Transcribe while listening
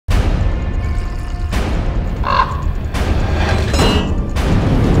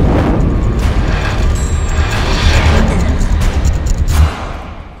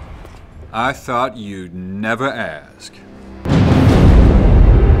I thought you'd never ask.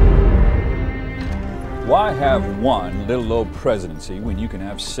 Why have one little old presidency when you can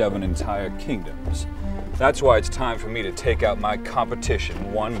have 7 entire kingdoms? That's why it's time for me to take out my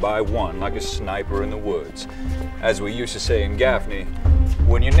competition one by one like a sniper in the woods. As we used to say in Gaffney,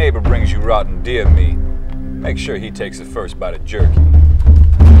 when your neighbor brings you rotten deer meat, make sure he takes the first bite of jerky.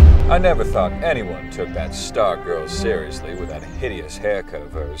 I never thought anyone took that star girl seriously with that hideous haircut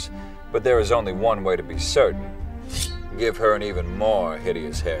of hers, but there is only one way to be certain. Give her an even more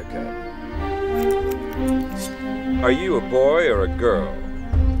hideous haircut. Are you a boy or a girl?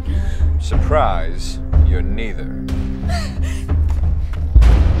 Surprise, you're neither.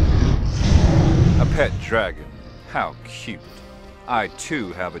 A pet dragon, how cute. I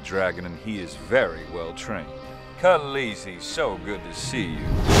too have a dragon and he is very well trained. Khaleesi, so good to see you.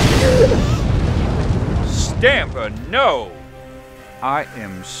 Stamper, no! I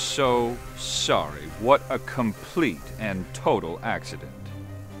am so sorry. What a complete and total accident.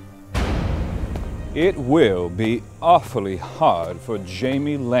 It will be awfully hard for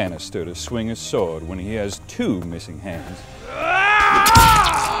Jaime Lannister to swing a sword when he has 2 missing hands.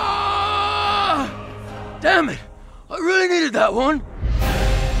 Damn it! I really needed that one!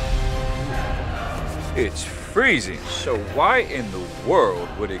 It's freezing, so why in the world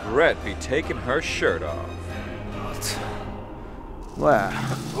would Ygritte be taking her shirt off? Wow.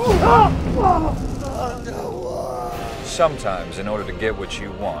 Sometimes, in order to get what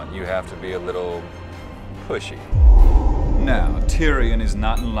you want, you have to be a little pushy. Now, Tyrion is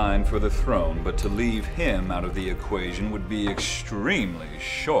not in line for the throne, but to leave him out of the equation would be extremely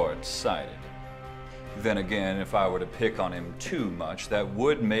short-sighted. Then again, if I were to pick on him too much, that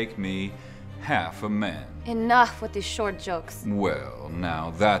would make me half a man. Enough with these short jokes. Well,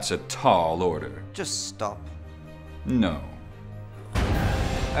 now that's a tall order. Just stop. No.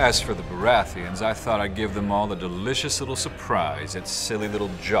 As for the Baratheons, I thought I'd give them all a delicious little surprise at silly little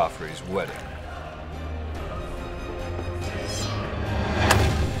Joffrey's wedding.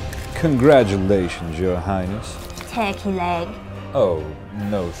 Congratulations, Your Highness. Turkey leg. Oh,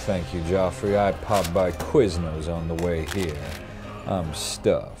 no thank you, Joffrey. I popped by Quiznos on the way here. I'm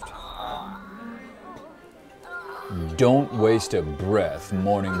stuffed. Don't waste a breath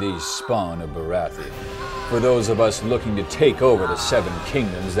mourning these spawn of Baratheon. For those of us looking to take over the 7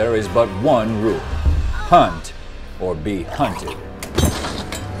 kingdoms, there is but one rule. Hunt or be hunted.